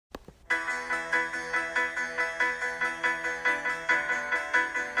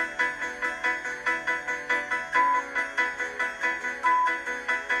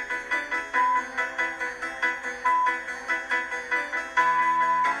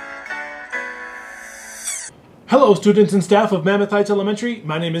Hello students and staff of Mammoth Heights Elementary.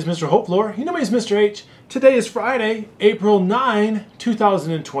 My name is Mr. Holtvluwer. You know me as Mr. H. Today is Friday, April 9,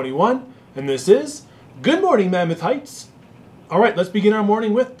 2021, and this is Good Morning Mammoth Heights. Alright, let's begin our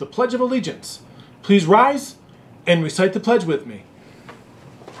morning with the Pledge of Allegiance. Please rise and recite the pledge with me.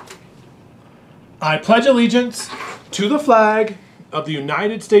 I pledge allegiance to the flag of the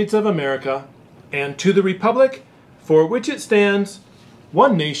United States of America and to the republic for which it stands,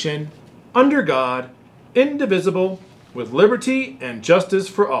 one nation, under God, indivisible, with liberty and justice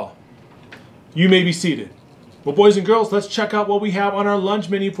for all. You may be seated. Well, boys and girls, let's check out what we have on our lunch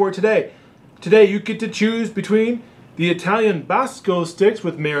menu for today. Today, you get to choose between the Italian Bosco sticks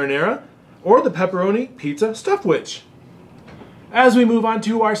with marinara or the pepperoni pizza stuffed witch. As we move on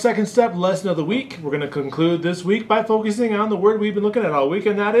to our second step lesson of the week, we're going to conclude this week by focusing on the word we've been looking at all week,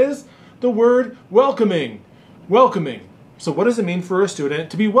 and that is the word welcoming. Welcoming. So what does it mean for a student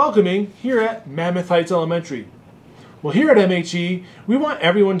to be welcoming here at Mammoth Heights Elementary? Well, here at MHE, we want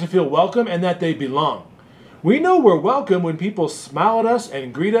everyone to feel welcome and that they belong. We know we're welcome when people smile at us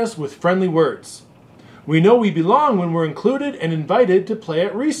and greet us with friendly words. We know we belong when we're included and invited to play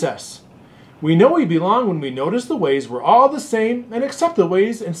at recess. We know we belong when we notice the ways we're all the same and accept the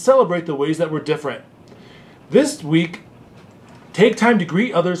ways and celebrate the ways that we're different. This week, take time to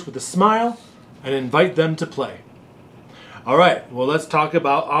greet others with a smile and invite them to play. All right, well, let's talk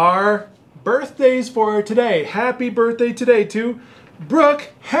about our birthdays for today. Happy birthday today to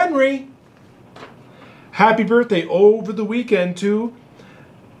Brooke Henry. Happy birthday over the weekend to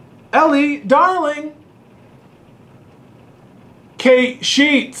Ellie Darling. Kate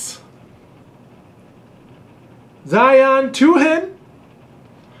Sheets. Zion Tuhin.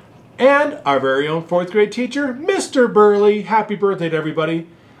 And our very own 4th grade teacher, Mr. Burley. Happy birthday to everybody.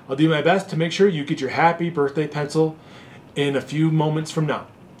 I'll do my best to make sure you get your happy birthday pencil in a few moments from now.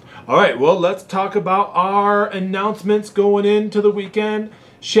 All right, well, let's talk about our announcements going into the weekend.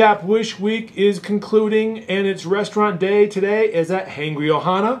 Shap Wish Week is concluding, and its restaurant day today is at Hangry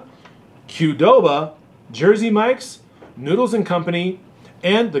Ohana, Qdoba, Jersey Mike's, Noodles and Company,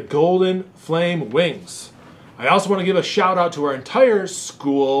 and the Golden Flame Wings. I also want to give a shout out to our entire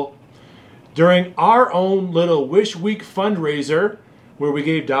school during our own little Wish Week fundraiser, where we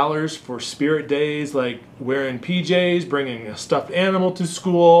gave dollars for spirit days like wearing PJs, bringing a stuffed animal to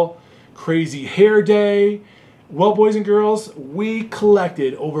school, crazy hair day. Well, boys and girls, we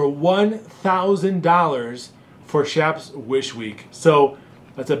collected over $1,000 for Shap's Wish Week. So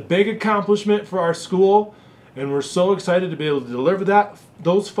that's a big accomplishment for our school, and we're so excited to be able to deliver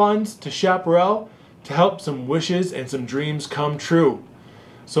those funds to Chaparral to help some wishes and some dreams come true.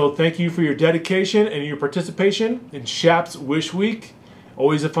 So thank you for your dedication and your participation in Shap's Wish Week.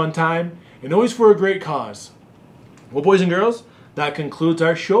 Always a fun time, and always for a great cause. Well, boys and girls, that concludes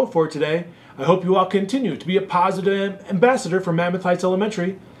our show for today. I hope you all continue to be a positive ambassador for Mammoth Heights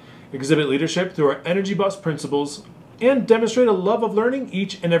Elementary, exhibit leadership through our Energy Bus principles, and demonstrate a love of learning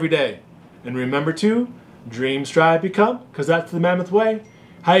each and every day. And remember to dream, strive, become, because that's the Mammoth way.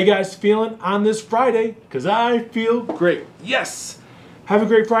 How you guys feeling on this Friday? Because I feel great. Yes! Have a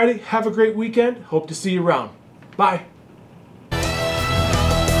great Friday. Have a great weekend. Hope to see you around. Bye.